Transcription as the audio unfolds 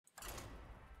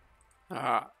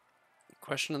Alright,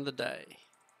 question of the day.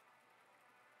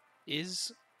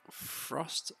 Is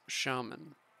Frost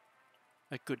Shaman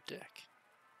a good deck?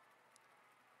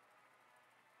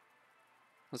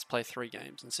 Let's play 3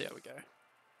 games and see how we go.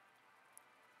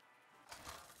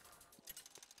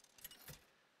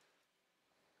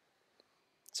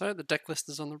 So the deck list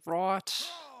is on the right.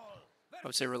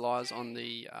 Obviously relies on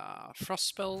the frost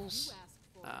spells.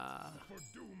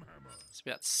 It's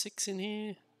about 6 in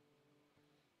here.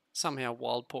 Somehow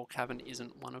Wild Pork Cavern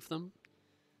isn't one of them.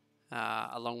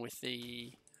 Along with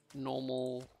the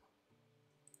normal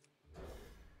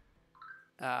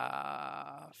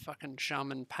fucking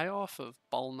Shaman payoff of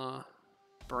Bolner,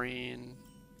 Breen,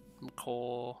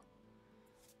 McCaw,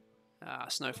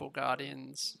 Snowfall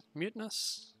Guardians,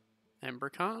 Mutinous, and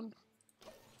Brucan.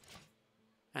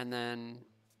 And then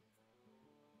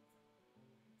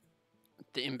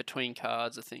the in-between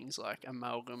cards are things like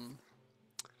Amalgam,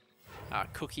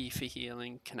 Cookie for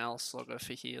healing, Canal Slogger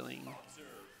for healing,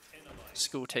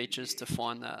 School Teachers to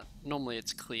find that. Normally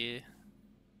it's clear.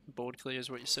 Board clear is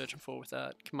what you're searching for with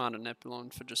that. Commander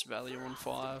Nebulon for just value on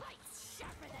 5.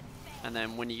 And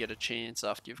then when you get a chance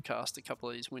after you've cast a couple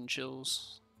of these Wind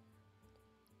Chills,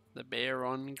 the Bear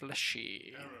on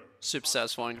Glacier. Super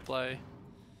satisfying to play.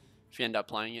 If you end up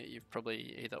playing it, you've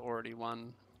probably either already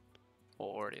won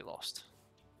or already lost.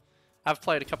 I've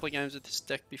played a couple of games with this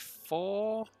deck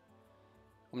before.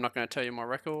 I'm not going to tell you my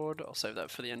record. I'll save that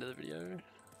for the end of the video.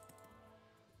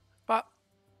 But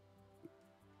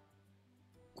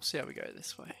we'll see how we go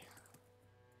this way.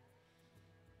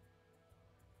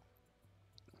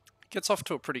 Gets off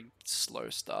to a pretty slow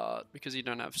start because you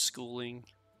don't have schooling.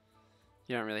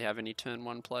 You don't really have any turn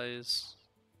 1 plays.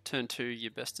 Turn 2,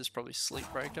 your best is probably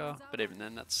Sleepbreaker, but even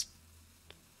then that's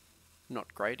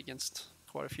not great against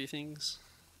quite a few things.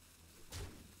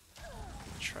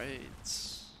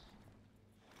 Trades.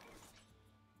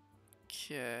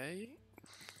 Okay.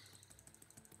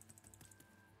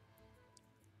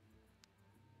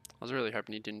 I was really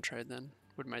hoping he didn't trade then.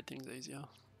 Would have made things easier.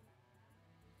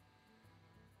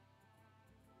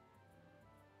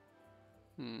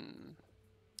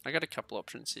 I got a couple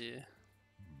options here.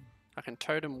 I can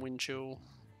Totem Windchill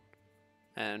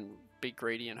and be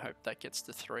greedy and hope that gets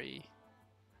to 3.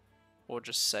 Or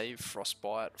just save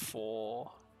Frostbite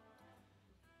for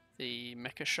the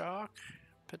Mecha Shark,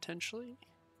 potentially.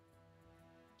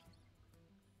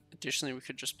 Additionally, we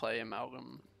could just play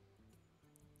Amalgam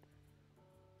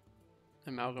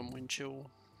Windchill.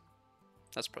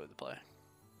 That's probably the play.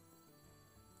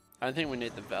 I don't think we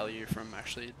need the value from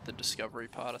actually the discovery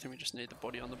part. I think we just need the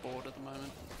body on the board at the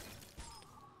moment.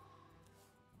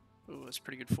 Ooh, that's a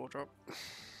pretty good 4-drop.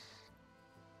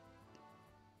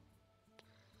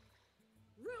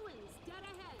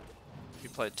 We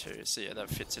played 2, so yeah, that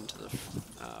fits into the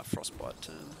Frostbite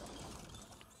turn.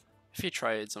 If he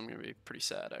trades, I'm going to be pretty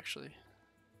sad, actually.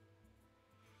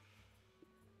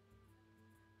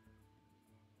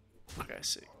 Okay,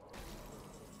 sick.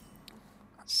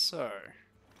 So,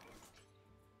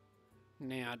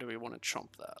 now do we want to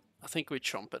chomp that? I think we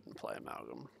chomp it and play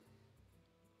Amalgam.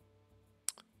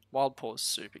 Wild Paw is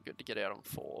super good to get out on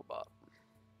 4, but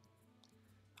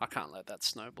I can't let that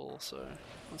snowball, so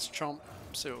let's chomp,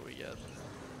 see what we get.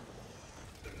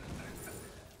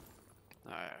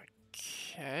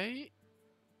 Okay.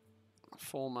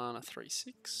 4 mana,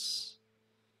 3/6.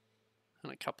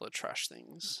 And a couple of trash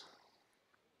things.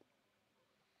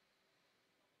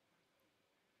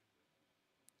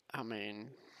 I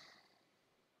mean,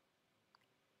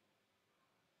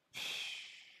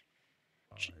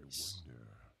 jeez.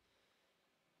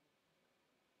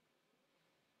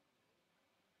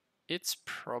 It's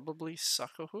probably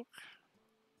Sucker Hook.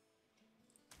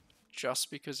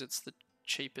 Just because it's the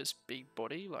cheapest big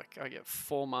body. Like, I get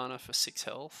 4 mana for 6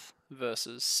 health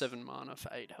versus 7 mana for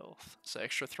 8 health. So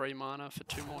extra 3 mana for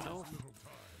 2 more health.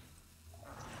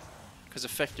 Because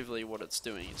effectively what it's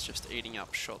doing is just eating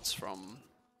up shots from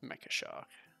Mecha Shark.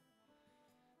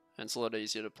 And it's a lot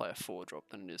easier to play a 4-drop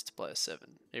than it is to play a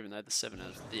 7. Even though the 7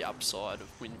 has the upside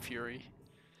of Wind Fury.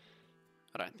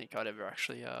 I don't think I'd ever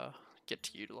actually get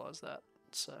to utilise that.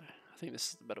 So I think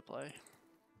this is the better play.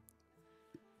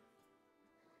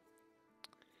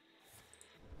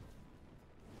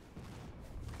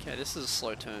 Okay, this is a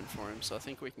slow turn for him, so I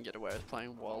think we can get away with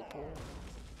playing Wild Paw.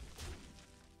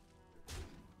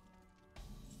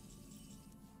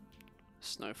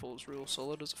 Snowfall's real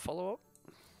solid as a follow-up.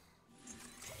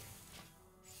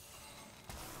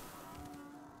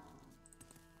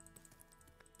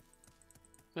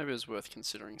 Maybe it was worth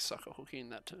considering Sucker Hooking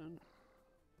that turn.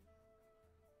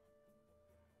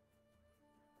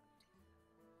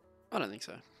 I don't think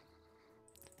so.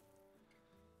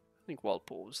 I think Wild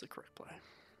Boar was the correct play.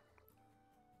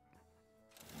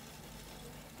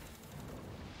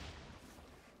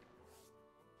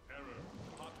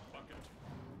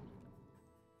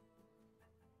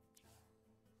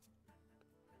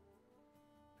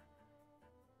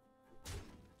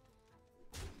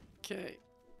 Okay,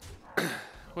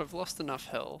 we've lost enough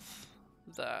health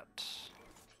that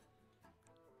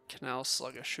Canal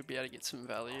Slugger should be able to get some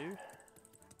value,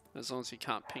 as long as we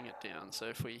can't ping it down. So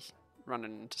if we run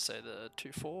it into, say, the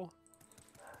 2-4,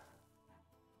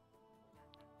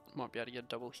 might be able to get a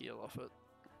double heal off it.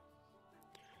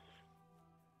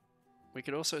 We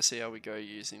could also see how we go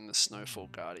using the Snowfall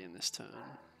Guardian this turn.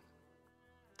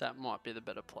 That might be the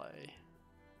better play.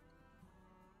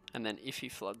 And then if he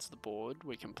floods the board,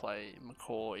 we can play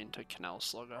Macaw into Canal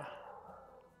Slugger.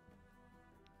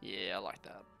 Yeah, I like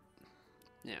that.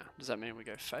 Yeah, does that mean we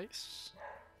go face?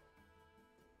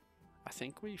 I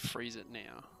think we freeze it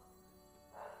now.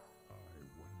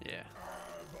 Yeah.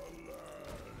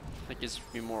 That gives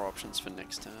me more options for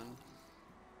next turn.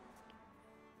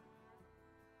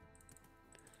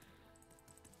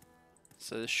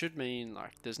 So this should mean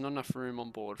like there's not enough room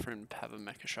on board for him to have a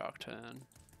Mecha Shark turn.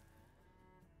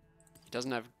 He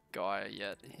doesn't have Gaia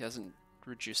yet. He hasn't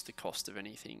reduced the cost of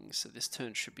anything, so this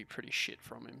turn should be pretty shit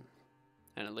from him.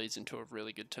 And it leads into a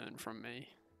really good turn from me.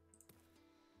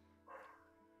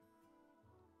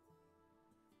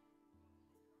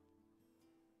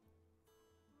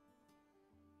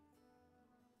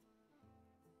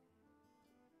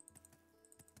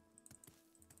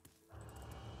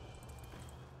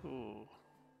 Ooh.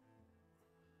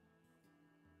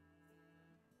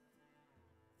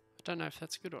 I don't know if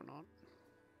that's good or not.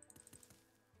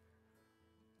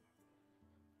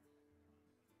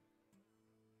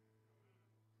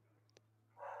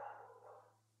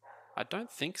 I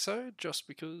don't think so, just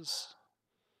because...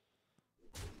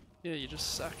 Yeah, you're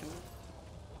just sacking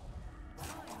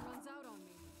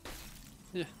it.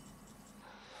 Yeah.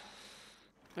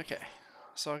 Okay,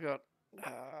 so I got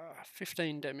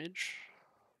 15 damage.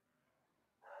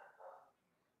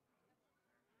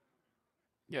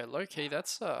 Yeah, low key,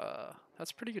 that's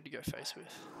pretty good to go face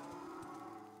with.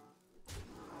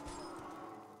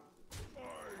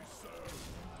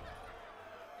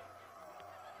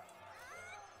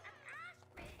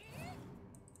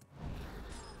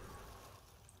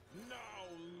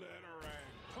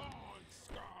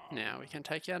 Now we can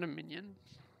take out a minion.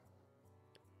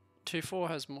 2-4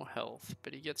 has more health,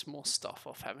 but he gets more stuff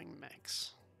off having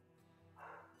mechs.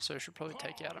 So we should probably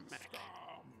take out a mech.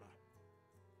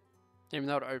 Even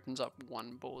though it opens up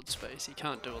one board space, he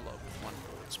can't do a lot with one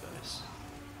board space.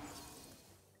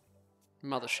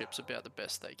 Mothership's about the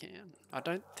best they can. I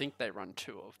don't think they run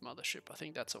 2 of Mothership, I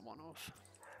think that's a one-off.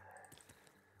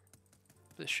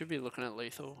 This should be looking at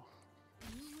lethal.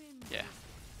 Yeah.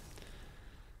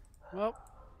 Well,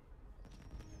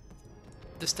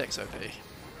 this deck's OP.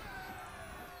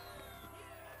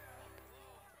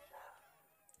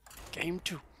 Game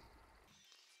 2.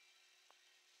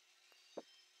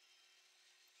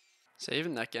 So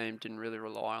even that game didn't really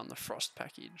rely on the Frost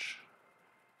package.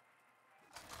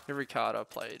 Every card I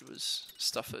played was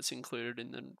stuff that's included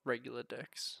in the regular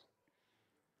decks.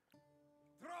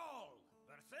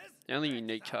 The only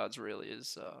unique cards really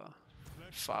is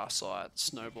Farsight,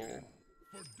 Snowball,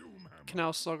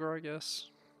 Canal Slugger, I guess,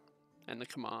 and the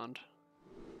Command.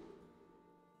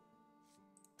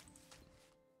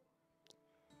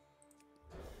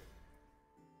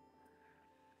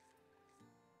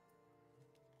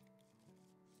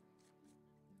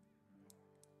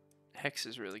 Hex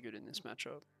is really good in this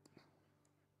matchup.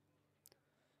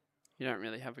 You don't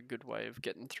really have a good way of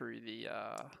getting through the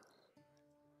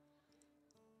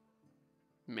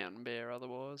Mountain Bear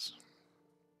otherwise.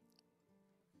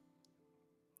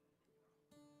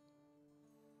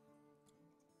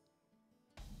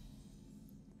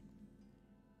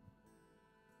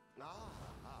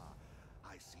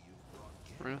 I see you've brought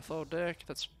Renathal deck,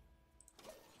 that's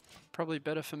probably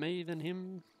better for me than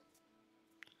him.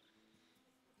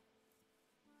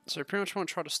 So pretty much want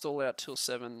to try to stall out till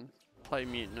 7, play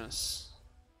Mutinous,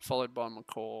 followed by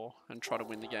Macaw, and try to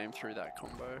win the game through that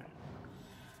combo.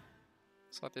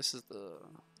 It's like this is the...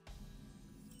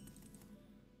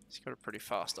 He's got a pretty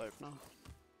fast opener.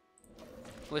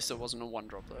 At least it wasn't a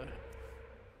 1-drop though.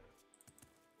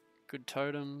 Good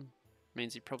totem,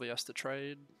 means he probably has to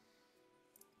trade.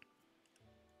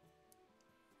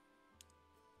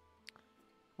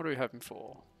 What are we hoping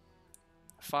for?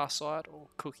 Farsight or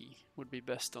Cookie would be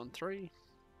best on 3.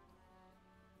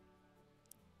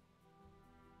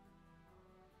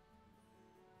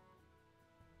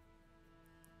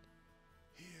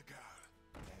 Here, girl.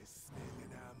 I smell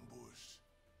an ambush.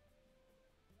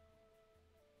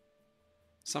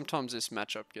 Sometimes this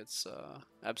matchup gets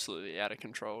absolutely out of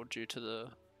control due to the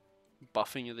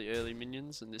buffing of the early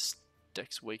minions and this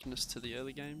deck's weakness to the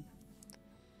early game.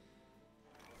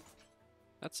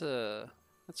 That's a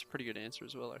pretty good answer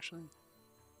as well, actually.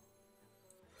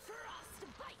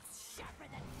 Frost bites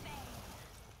sharper than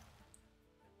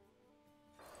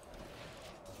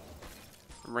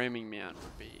fang. Ramming Mount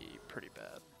would be pretty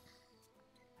bad.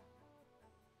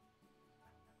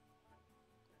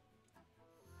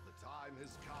 The time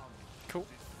has come Cool. to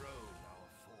dethrone our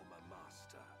former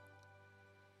master.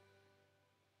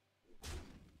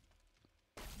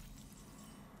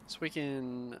 So we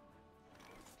can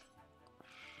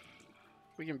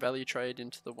value trade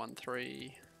into the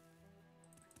 1/3,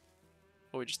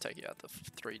 or we just take out the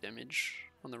 3 damage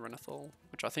on the Renathal,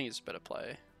 which I think is a better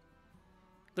play.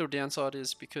 Little downside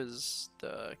is because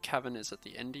the Cavern is at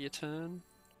the end of your turn,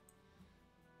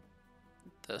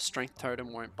 the Strength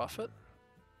Totem won't buff it.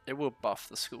 It will buff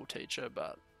the School Teacher,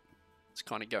 but it's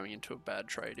kind of going into a bad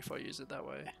trade if I use it that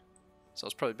way. So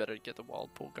it's probably better to get the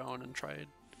Wild Pool going and trade.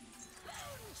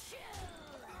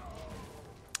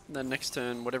 And then next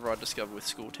turn, whatever I discover with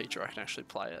School Teacher, I can actually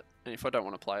play it. And if I don't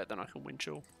want to play it, then I can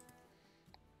Windchill.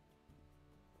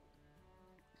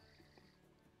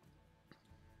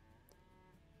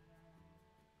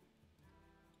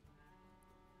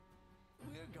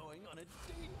 We're going on a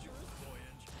dangerous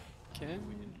voyage. Okay,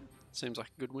 seems like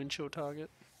a good Windchill target.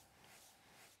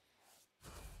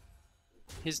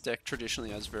 His deck traditionally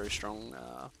has very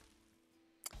strong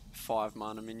 5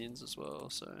 mana minions as well,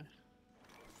 so...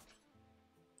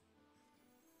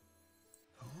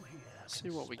 See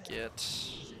what we get.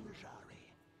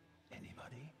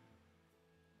 Anybody?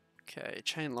 Okay,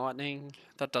 Chain Lightning.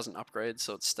 That doesn't upgrade,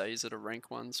 so it stays at a rank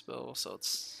 1 spell, so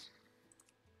it's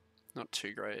not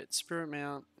too great. Spirit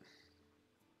Mount.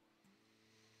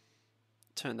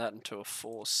 Turn that into a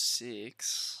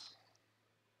 4/6.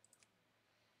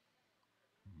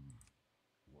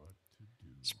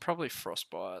 It's probably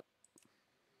Frostbite.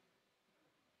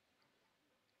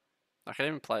 I can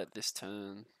even play it this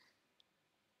turn.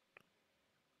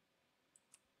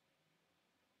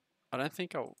 I don't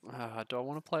think I'll... do I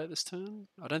want to play it this turn?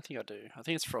 I don't think I do. I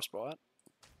think it's Frostbite.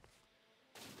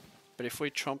 But if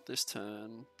we chomp this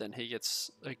turn, then he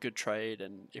gets a good trade,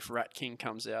 and if Rat King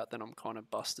comes out, then I'm kind of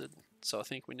busted. So I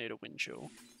think we need a Windchill.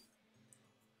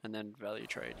 And then value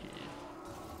trade here.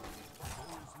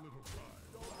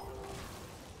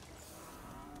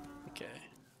 Okay.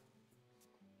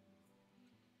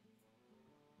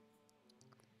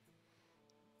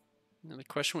 Now the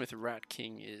question with Rat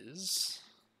King is...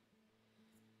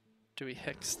 do we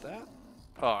hex that?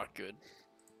 Oh, good.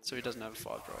 So he doesn't have a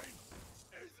 5-drop.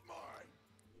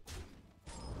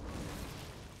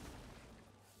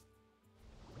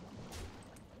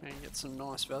 And get some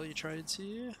nice value trades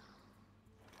here.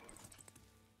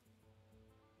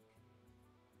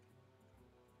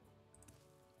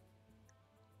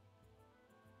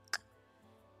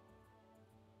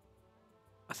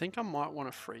 I think I might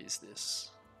want to freeze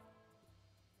this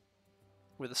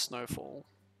with a Snowfall.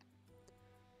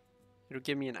 It'll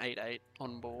give me an 8/8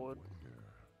 on board.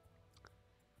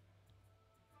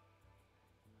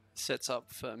 Sets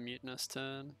up for Mutinous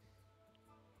turn.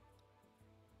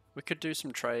 We could do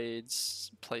some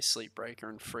trades, play Sleepbreaker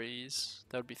and freeze.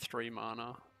 That would be 3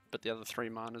 mana, but the other 3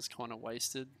 mana is kind of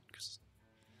wasted. Cause,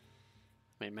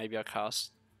 I mean, maybe I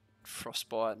cast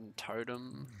Frostbite and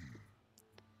Totem.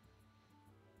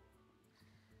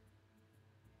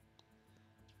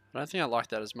 I don't think I like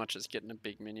that as much as getting a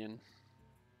big minion.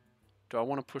 Do I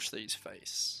want to push these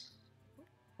face?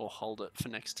 Or hold it for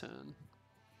next turn?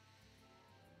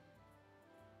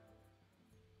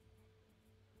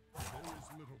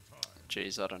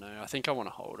 Jeez, I don't know. I think I want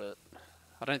to hold it.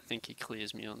 I don't think he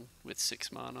clears me on with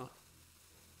 6 mana.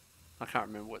 I can't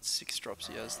remember what 6 drops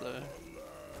he has though.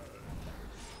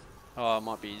 Oh, it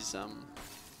might be his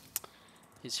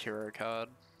hero card.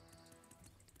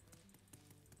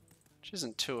 Which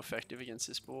isn't too effective against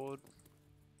this board.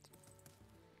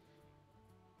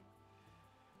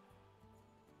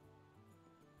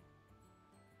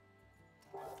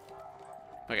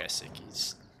 Okay, sick.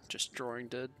 He's just drawing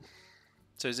dead.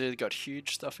 So he's either got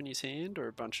huge stuff in his hand or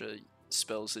a bunch of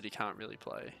spells that he can't really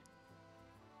play.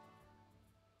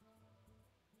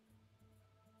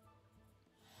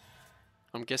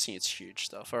 I'm guessing it's huge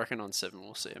stuff. I reckon on 7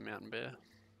 we'll see a Mountain Bear.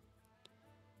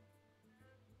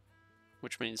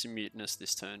 Which means Mutinous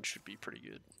this turn should be pretty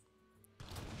good.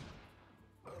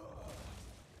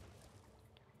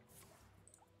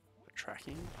 For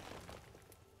tracking.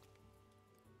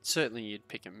 Certainly you'd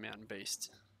pick a Mountain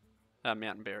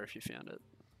Bear if you found it.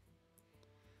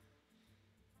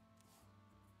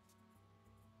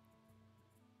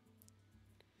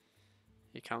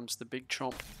 Here comes the big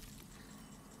chomp.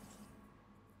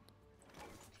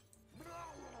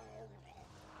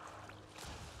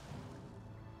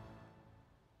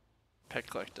 Pet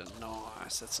collector,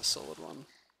 nice, that's a solid one.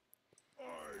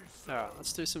 Alright,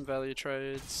 let's do some value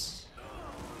trades.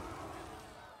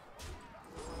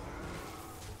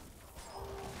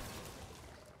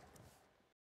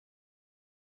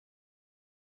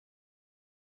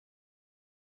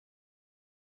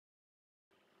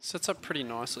 Sets up pretty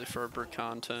nicely for a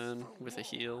Brucan turn with a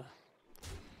heal.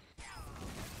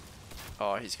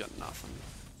 Oh, he's got nothing.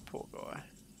 Poor guy.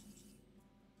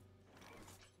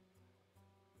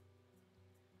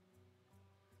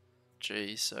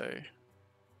 Gee, so...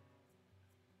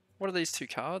 what are these two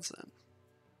cards then?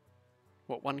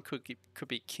 What, one could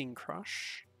be King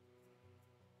Crush?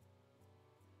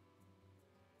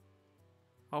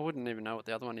 I wouldn't even know what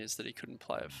the other one is that he couldn't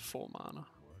play it for 4 mana.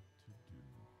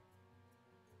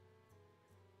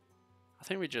 I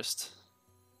think we just...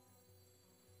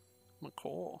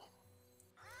 Macaw.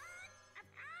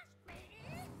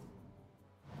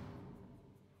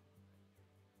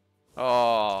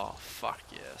 Oh, fuck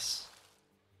yes.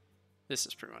 This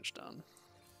is pretty much done.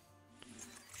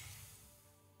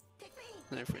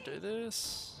 And if we do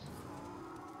this...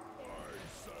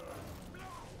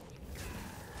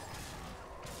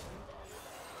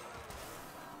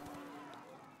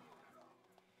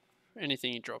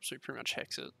 anything he drops, we pretty much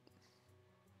hex it.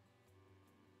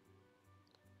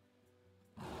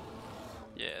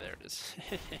 Yeah, there it is.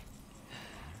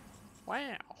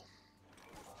 Wow.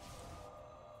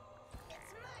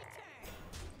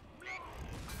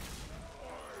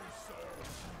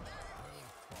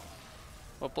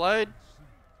 Well played.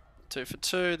 2 for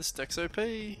 2, this deck's OP.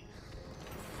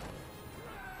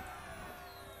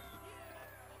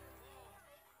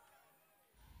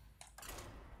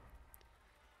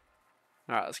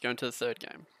 Alright, let's go into the third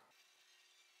game.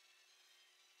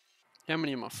 How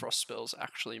many of my frost spells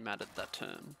actually mattered that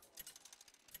turn?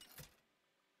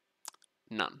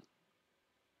 None.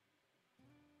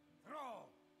 Throw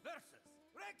versus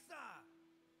Rexa.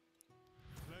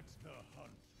 Let the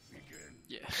hunt begin.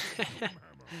 Yeah.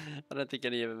 I don't think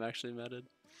any of them actually mattered.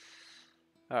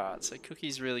 Alright, so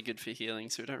Cookie's really good for healing,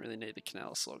 so we don't really need the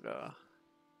Canal Slogger.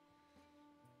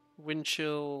 Wind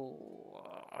Chill...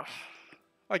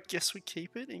 I guess we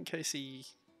keep it in case he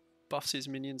buffs his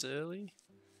minions early.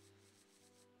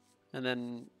 And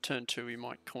then turn 2 we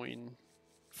might coin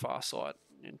Farsight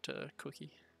into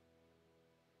Cookie.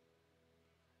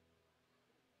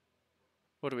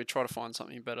 Or do we try to find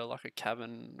something better like a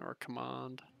Cavern or a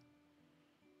Command?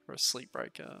 Or a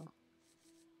Sleepbreaker?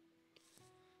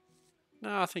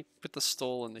 No, I think with the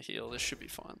stall and the heal this should be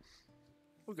fine.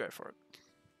 We'll go for it.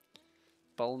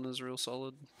 Bolin is real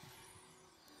solid.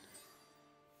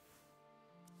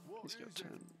 He's got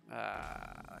turn.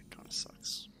 That kind of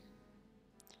sucks.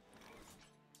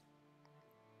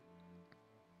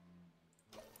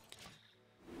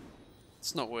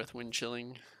 It's not worth wind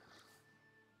chilling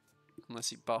unless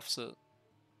he buffs it.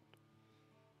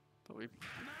 But we...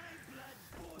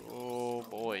 oh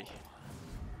boy.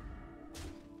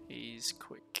 He's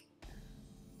quick.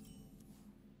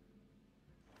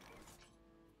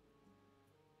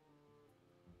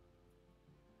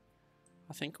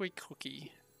 I think we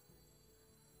Cookie.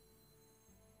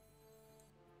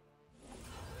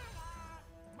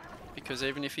 Because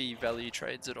even if he value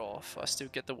trades it off, I still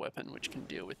get the weapon which can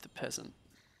deal with the peasant.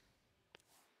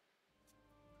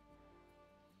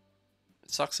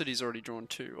 It sucks that he's already drawn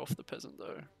 2 off the peasant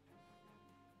though.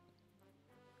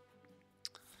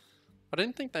 I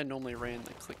didn't think they normally ran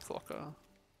the click clocker.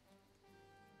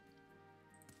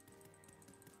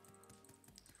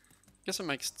 Guess it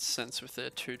makes sense with their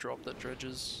 2-drop that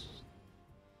dredges.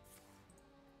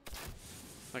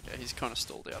 Okay, he's kind of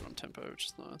stalled out on tempo, which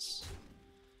is nice.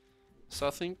 So I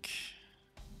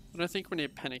don't think we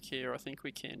need panic here. I think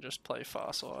we can just play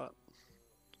Farsight.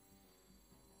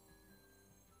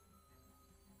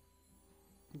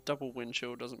 Double wind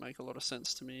chill doesn't make a lot of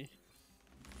sense to me.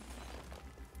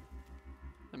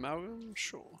 Amalgam?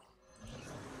 Sure.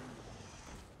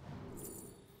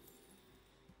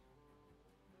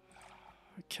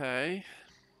 Okay.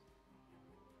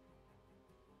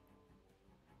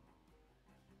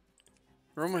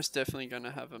 We're almost definitely going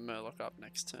to have a Murloc up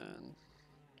next turn.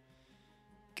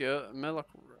 Gorlock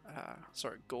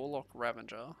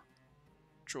Ravager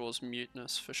draws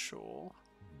Mutinous for sure.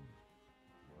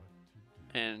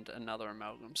 And another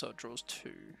Amalgam, so it draws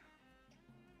 2.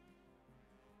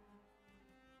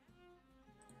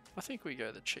 I think we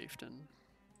go the Chieftain.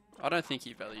 I don't think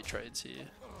he value trades here.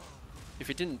 If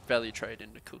he didn't value trade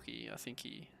into Cookie, I think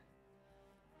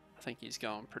he's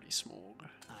going pretty small.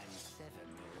 I'm 7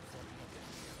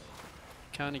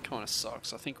 Carney kind of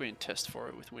sucks. I think we can test for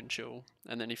it with Wind Chill,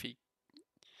 and then if he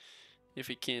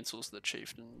cancels the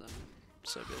Chieftain, then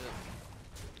so be it.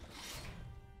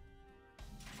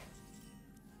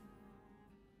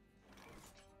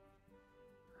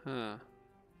 Huh.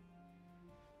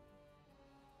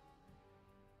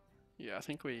 Yeah, I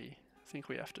think we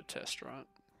have to test, right?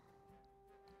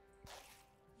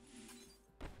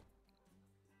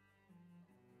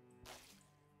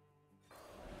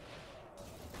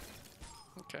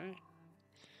 Okay.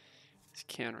 He's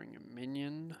countering a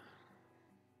minion.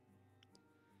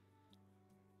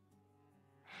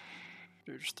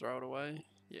 Do we just throw it away?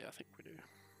 Yeah, I think we do.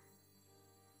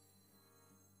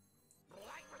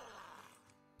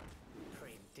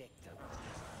 Predictable.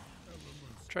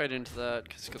 Trade into that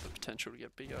because it's got the potential to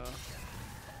get bigger.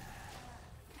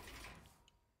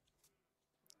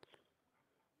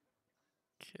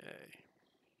 Okay.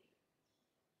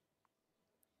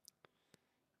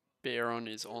 Baron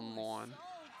is online.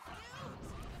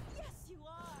 Yes, you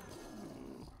are.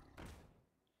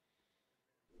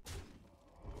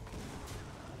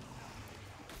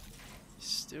 He's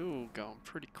still going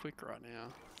pretty quick right now.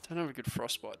 Don't have a good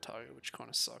frostbite target, which kind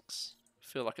of sucks. I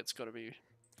feel like it's got to be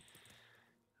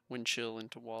Wind Chill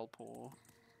into Wild Paw.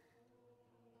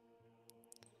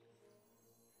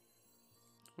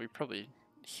 We probably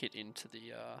hit into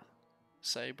the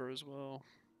Saber as well.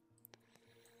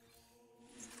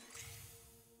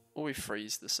 Or we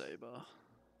freeze the Saber.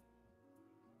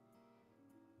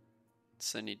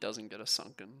 So then he doesn't get a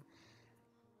sunken.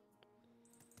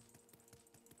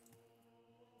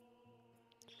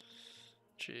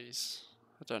 Jeez.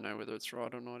 I don't know whether it's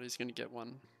right or not. He's going to get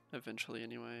one eventually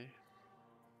anyway.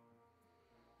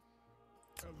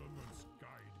 Elements guide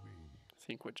me. I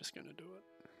think we're just going to do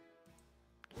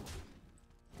it.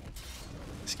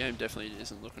 This game definitely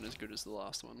isn't looking as good as the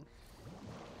last one.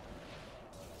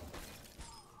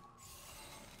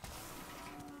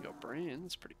 You got Bran,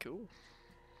 that's pretty cool.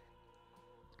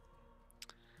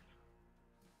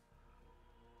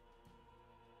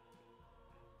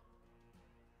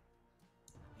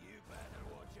 You better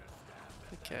watch your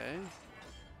step. Okay.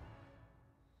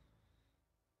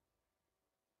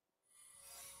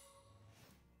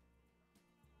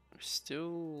 We're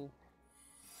still...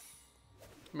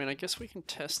 I mean, I guess we can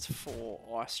test for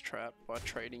Ice Trap by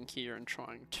trading here and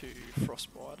trying to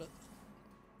Frostbite it.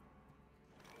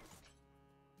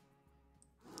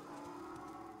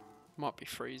 Might be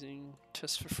freezing.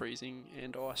 Test for freezing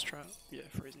and Ice Trap. Yeah,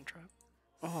 freezing trap.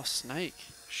 Oh, Snake.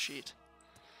 Shit.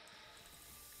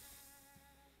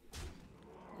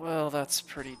 Well, that's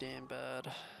pretty damn bad.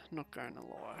 Not going to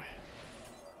lie.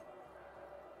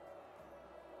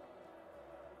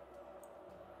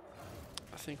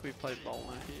 I think we played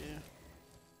Bowler here.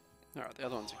 Alright, the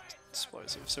other one's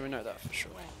explosive, so we know that for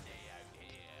sure.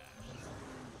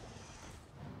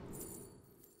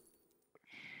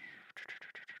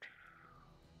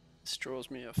 This draws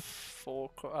me a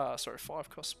 5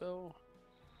 cost spell.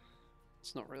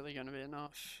 It's not really going to be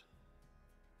enough.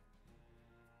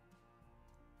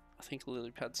 I think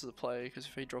Lily Pad's the play, because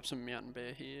if he drops a Mountain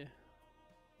Bear here,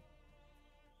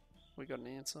 we got an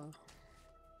answer.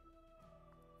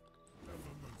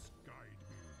 Elements guide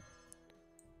me.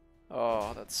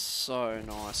 Oh, that's so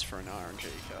nice for an RNG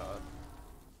card.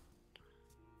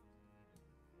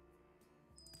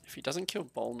 If he doesn't kill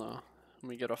Bolner, and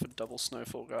we get off a double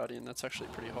Snowfall Guardian, that's actually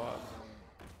pretty high.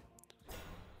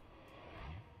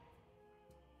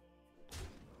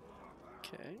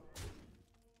 Okay.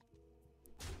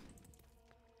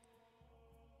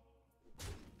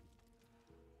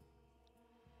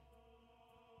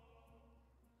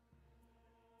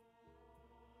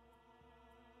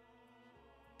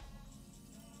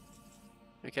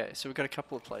 Okay, so we've got a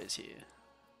couple of plays here.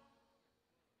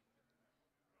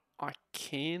 I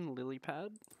can Lily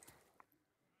Pad.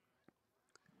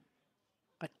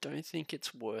 I don't think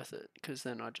it's worth it, because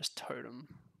then I just totem.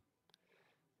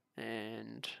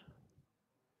 And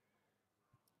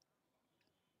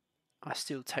I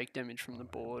still take damage from the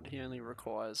board. He only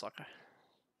requires like a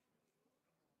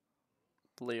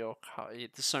Leo card.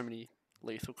 There's so many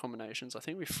lethal combinations. I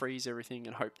think we freeze everything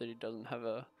and hope that he doesn't have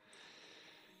a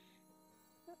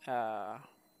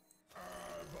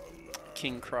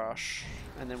King Crush,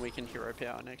 and then we can Hero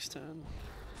Power next turn.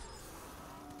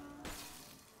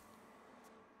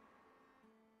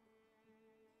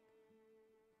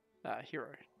 Hero.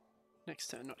 Next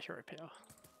turn, not Hero Power.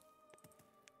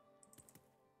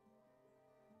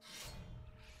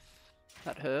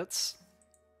 That hurts.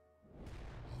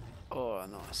 Oh,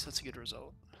 nice. That's a good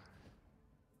result.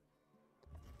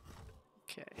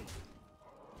 Okay.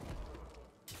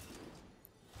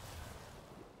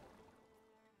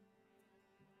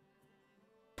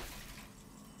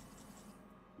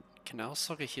 Canal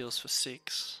Slugger heals for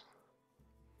 6.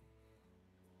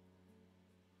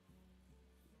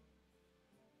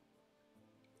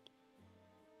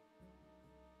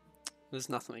 There's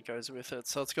nothing that goes with it,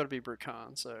 so it's got to be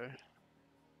Brucan, so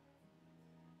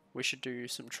we should do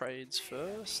some trades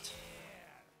first.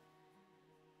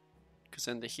 Because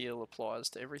then the heal applies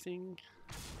to everything.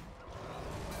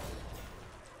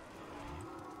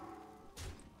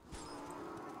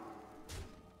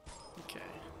 Okay.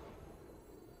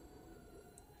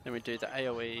 Then we do the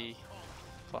AoE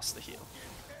plus the heal.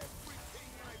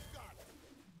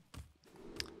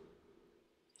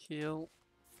 Heal.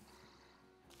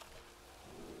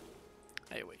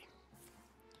 AoE.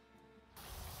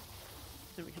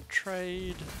 Then we can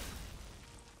trade.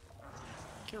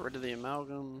 Get rid of the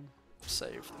amalgam.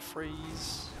 Save the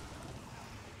freeze.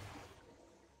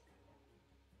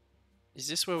 Is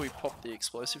this where we pop the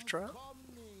explosive trap?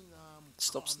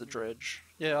 Stops the dredge.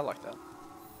 Yeah, I like that.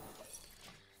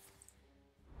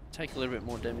 Take a little bit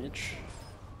more damage.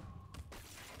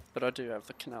 But I do have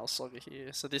the Canal Slugger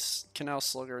here. So this Canal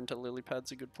Slugger into Lily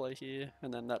Pad's a good play here.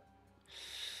 And then that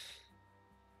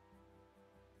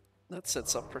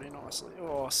sets up pretty nicely.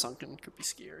 Oh, Sunken could be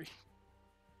scary.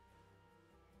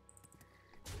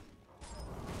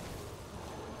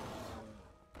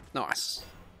 Nice.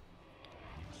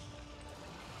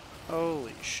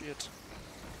 Holy shit.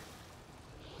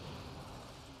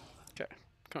 Okay,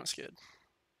 kind of scared.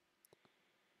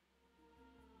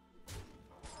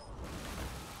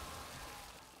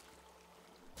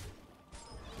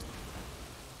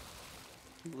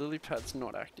 Lily Pad's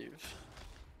not active.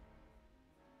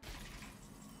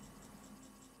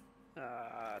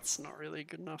 It's not really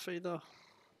good enough either.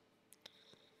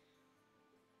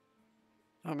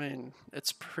 I mean,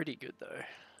 it's pretty good though.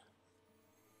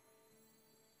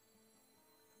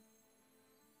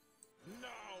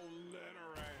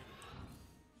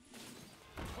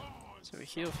 So we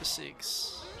heal for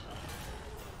 6.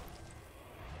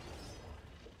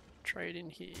 Trade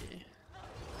in here.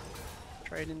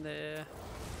 Trade in there.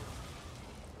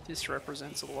 This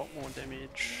represents a lot more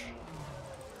damage.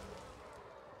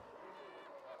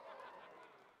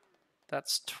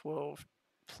 That's 12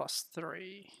 plus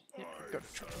 3. Yeah, got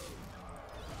to try.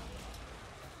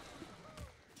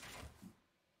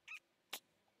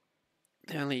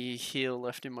 The only heal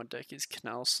left in my deck is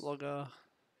Canal Slugger.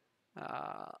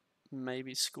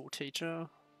 Maybe School Teacher.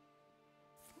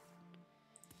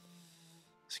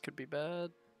 This could be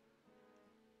bad.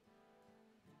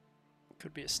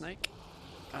 Could be a snake.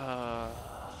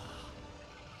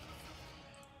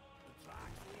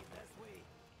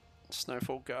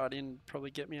 Snowfall Guardian probably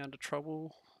get me under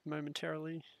trouble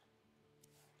momentarily.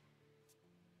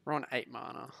 We're on 8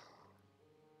 mana.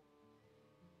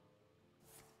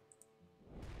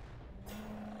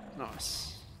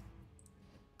 Nice.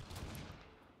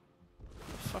 What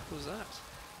the fuck was that?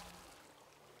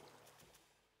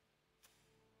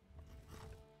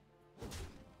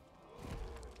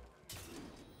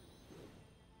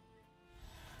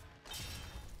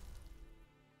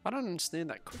 I don't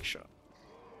understand that quick shot.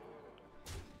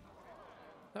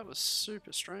 That was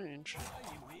super strange.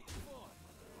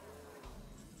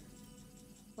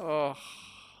 Oh,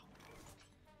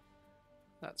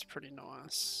 that's pretty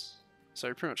nice. So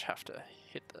we pretty much have to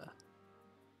hit the...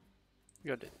 We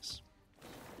gotta do this.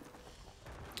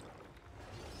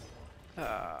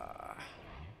 I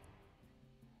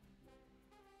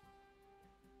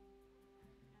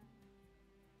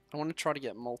want to try to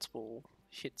get multiple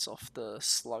hits off the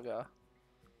slugger.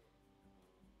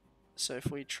 So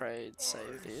if we trade, say,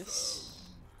 this,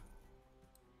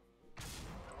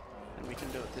 and we can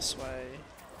do it this way,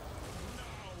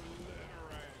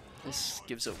 this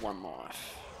gives it 1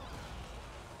 life.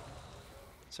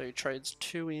 So he trades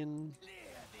 2 in.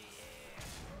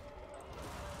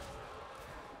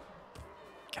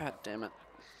 God damn it.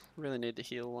 Really need to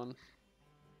heal 1.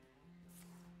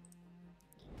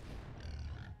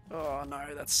 Oh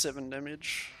no, that's 7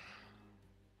 damage.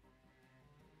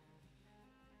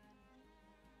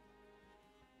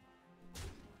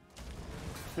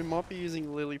 We might be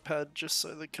using Lily Pad just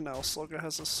so the Canal Slugger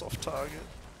has a soft target.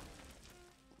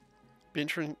 Be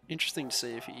interesting to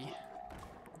see if he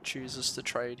chooses to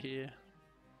trade here.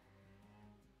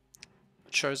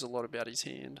 It shows a lot about his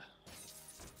hand.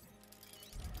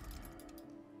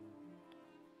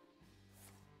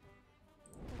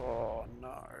 Oh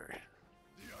no.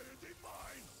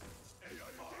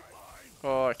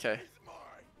 Oh, okay.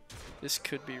 This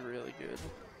could be really good.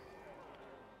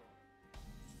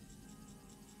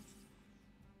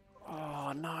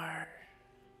 Oh no.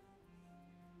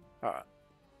 Alright.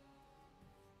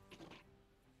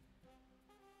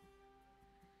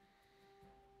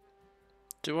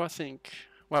 Do I think...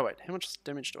 Wait, how much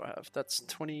damage do I have? That's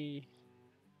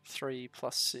 23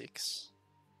 plus 6.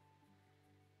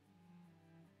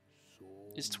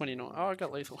 Is 29. Oh, I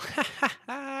got lethal.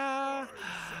 Oh,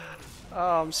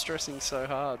 I'm stressing so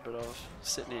hard, but I'm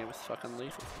sitting here with fucking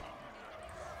lethal.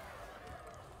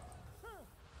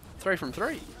 3 from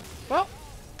 3. Well,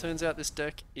 turns out this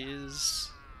deck is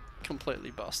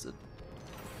completely busted.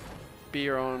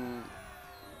 Beer on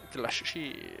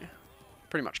Glacier.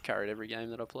 Pretty much carried every game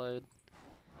that I played.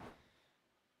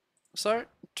 So,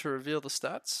 to reveal the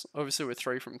stats, obviously we're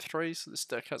 3 from 3, so this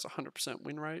deck has a 100%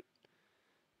 win rate.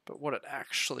 But what it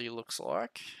actually looks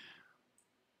like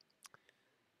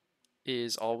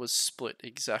is I was split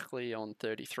exactly on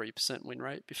 33% win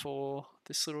rate before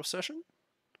this little session.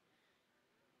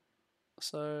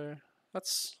 So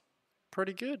that's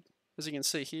pretty good. As you can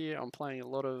see here, I'm playing a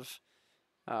lot of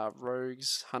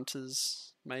rogues,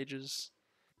 hunters, mages.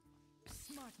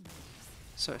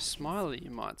 So Smiley,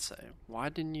 you might say, why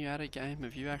didn't you add a game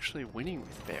of you actually winning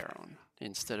with Baron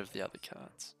instead of the other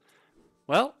cards?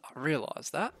 Well, I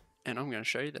realised that, and I'm going to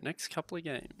show you the next couple of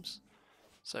games.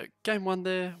 So game 1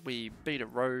 there, we beat a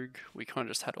rogue, we kind of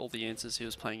just had all the answers, he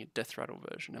was playing a Death Rattle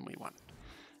version and we won.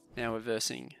 Now we're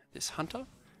versing this hunter.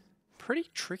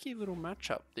 Pretty tricky little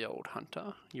matchup, the old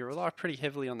hunter. You rely pretty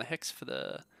heavily on the hex for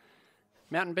the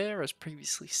mountain bear as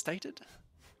previously stated.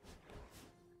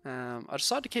 I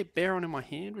decided to keep Baron in my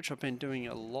hand, which I've been doing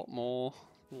a lot more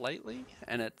lately,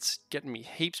 and it's getting me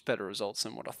heaps better results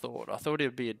than what I thought. I thought it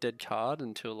would be a dead card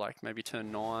until like maybe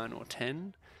turn 9 or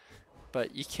 10,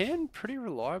 but you can pretty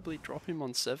reliably drop him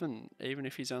on 7, even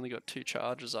if he's only got 2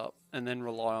 charges up, and then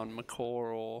rely on Macaw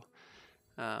or,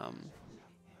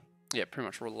 yeah, pretty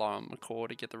much rely on Macaw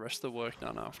to get the rest of the work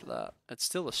done after that. It's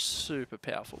still a super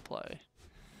powerful play.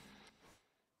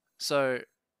 So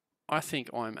I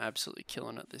think I'm absolutely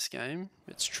killing it this game.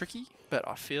 It's tricky, but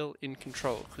I feel in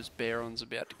control because Baron's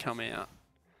about to come out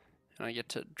and I get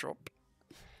to drop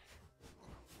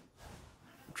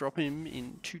him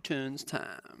in 2 turns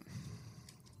time.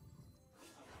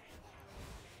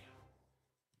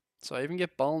 So I even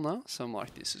get Bolner, so I'm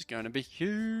like, this is going to be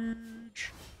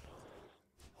huge.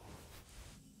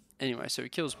 Anyway, so he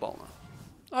kills Bolner.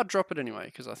 I'll drop it anyway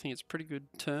because I think it's a pretty good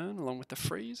turn along with the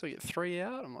freeze. I get 3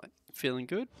 out. I'm like, feeling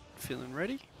good, feeling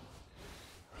ready.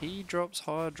 He drops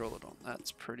Hydrolodon.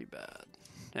 That's pretty bad.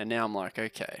 And now I'm like,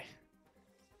 okay,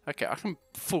 I can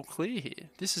full clear here.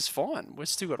 This is fine. We've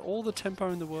still got all the tempo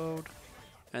in the world.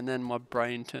 And then my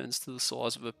brain turns to the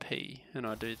size of a pea and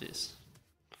I do this.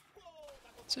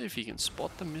 See if you can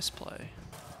spot the misplay.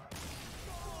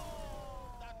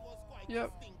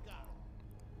 Yep.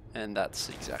 And that's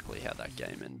exactly how that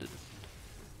game ended.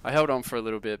 I held on for a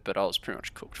little bit, but I was pretty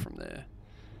much cooked from there.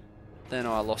 Then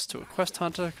I lost to a Quest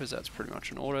Hunter, because that's pretty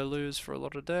much an auto lose for a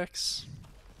lot of decks.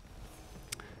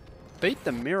 Beat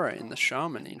the Mirror in the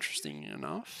Shaman, interesting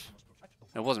enough.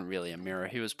 It wasn't really a Mirror,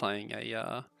 he was playing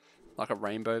a like a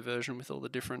rainbow version with all the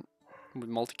different, with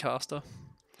multicaster.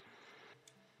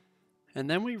 And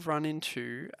then we run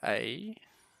into a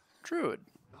Druid.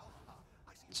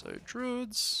 So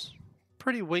Druids,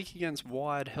 pretty weak against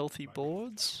wide, healthy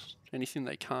boards. Anything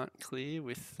they can't clear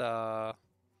with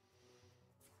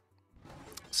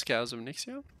Scales of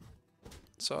Nixia.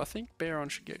 So I think Baron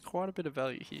should get quite a bit of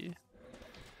value here.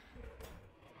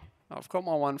 I've got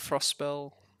my 1 Frost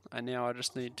spell, and now I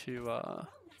just need to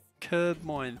curb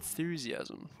my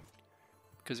enthusiasm.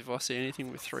 Because if I see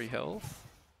anything with 3 health,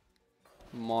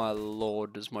 my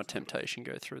lord does my temptation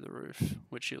go through the roof,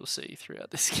 which you'll see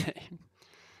throughout this game.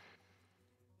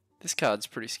 This card's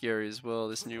pretty scary as well,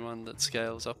 this new one that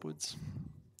scales upwards.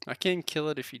 I can kill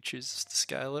it if he chooses to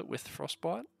scale it with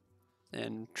Frostbite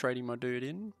and trading my dude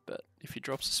in, but if he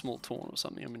drops a small taunt or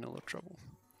something, I'm in a lot of trouble.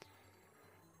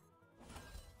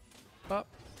 But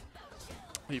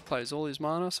he plays all his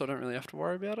mana, so I don't really have to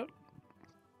worry about it.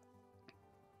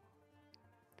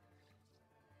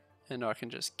 And I can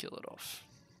just kill it off.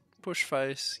 Push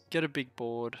face, get a big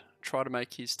board, try to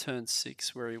make his turn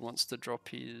 6 where he wants to drop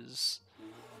his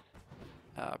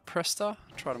Presta,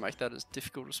 try to make that as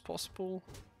difficult as possible.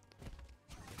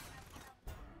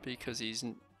 Because he's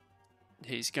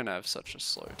going to have such a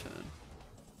slow turn.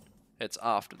 It's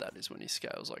after that is when he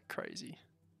scales like crazy.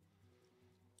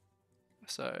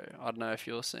 So, I don't know if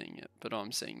you're seeing it, but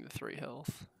I'm seeing the 3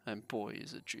 health. And boy,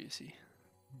 is it juicy.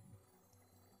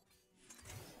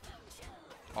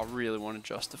 I really want to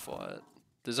justify it.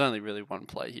 There's only really one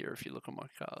play here if you look at my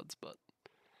cards, but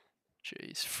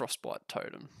jeez, Frostbite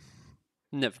Totem.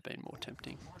 Never been more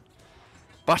tempting.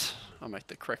 But I make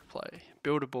the correct play.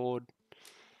 Build a board,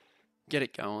 get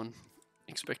it going,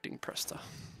 expecting Presta.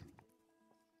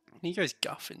 And he goes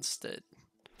Guff instead.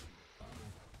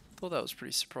 Thought that was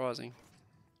pretty surprising.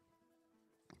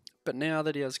 But now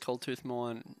that he has Cold Tooth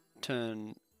Mine,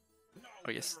 turn,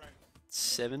 I guess,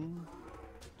 7,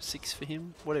 6 for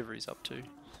him, whatever he's up to.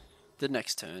 The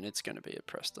next turn, it's going to be a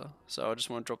Prester. So I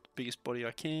just want to drop the biggest body I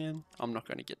can. I'm not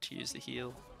going to get to use the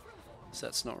heal, so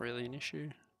that's not really an issue.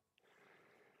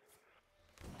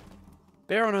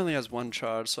 Baron only has 1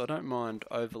 charge, so I don't mind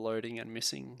overloading and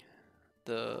missing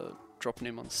the dropping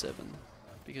him on 7.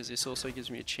 Because this also gives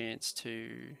me a chance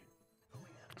to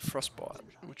Frostbite,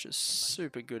 which is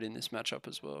super good in this matchup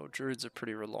as well. Druids are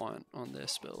pretty reliant on their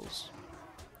spells,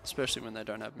 especially when they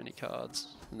don't have many cards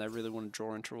and they really want to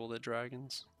draw into all their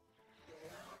dragons.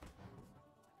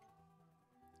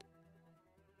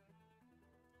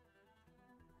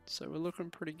 So we're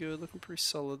looking pretty good, looking pretty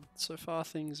solid. So far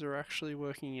things are actually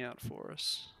working out for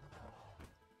us.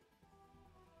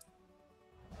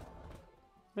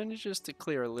 Manages to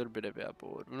clear a little bit of our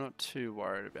board. We're not too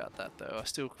worried about that though. I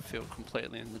still feel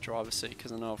completely in the driver's seat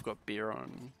because I know I've got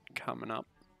Biron coming up,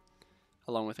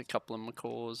 along with a couple of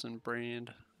Macaws and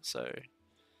Brand. So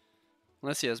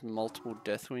unless he has multiple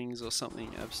Deathwings or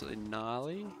something absolutely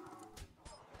gnarly,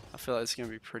 I feel like it's going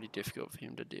to be pretty difficult for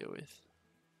him to deal with.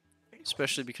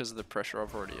 Especially because of the pressure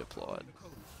I've already applied.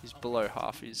 He's below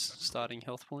half his starting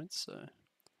health points, so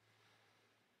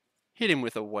hit him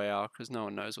with a wow, because no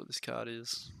one knows what this card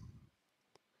is.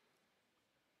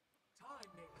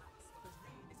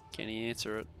 Can he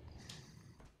answer it?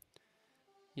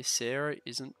 Ysera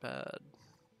isn't bad.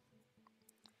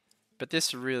 But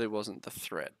this really wasn't the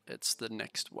threat, it's the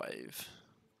next wave.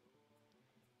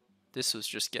 This was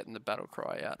just getting the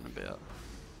battlecry out and about.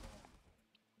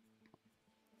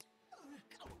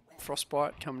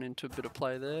 Frostbite coming into a bit of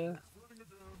play there.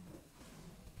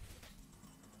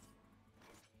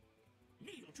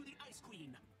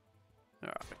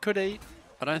 Alright, I could eat.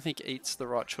 I don't think eat's the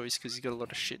right choice because he's got a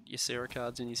lot of shit Ysera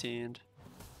cards in his hand.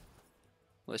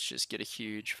 Let's just get a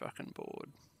huge fucking board.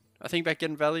 I think back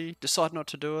getting value, decide not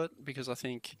to do it because I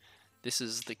think this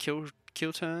is the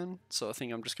kill turn. So I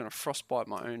think I'm just going to Frostbite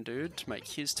my own dude to make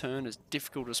his turn as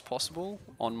difficult as possible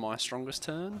on my strongest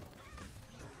turn.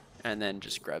 And then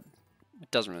just grab. It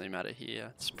doesn't really matter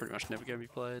here. It's pretty much never going to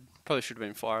be played. Probably should have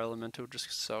been Fire Elemental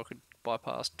just so I could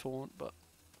bypass Taunt, but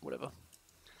whatever.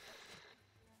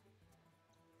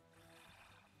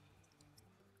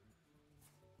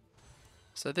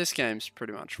 So this game's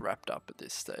pretty much wrapped up at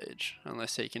this stage,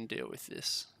 unless he can deal with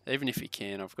this. Even if he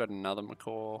can, I've got another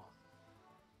Macaw.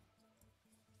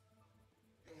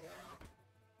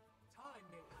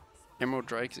 Emerald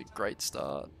Drake's a great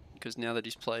start, because now that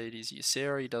he's played his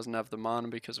Ysera, he doesn't have the mana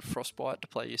because of Frostbite to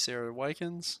play Ysera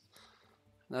Awakens.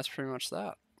 And that's pretty much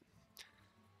that.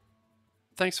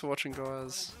 Thanks for watching,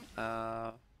 guys.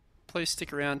 Please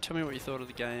stick around, tell me what you thought of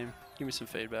the game, give me some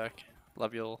feedback.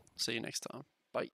 Love you all, see you next time.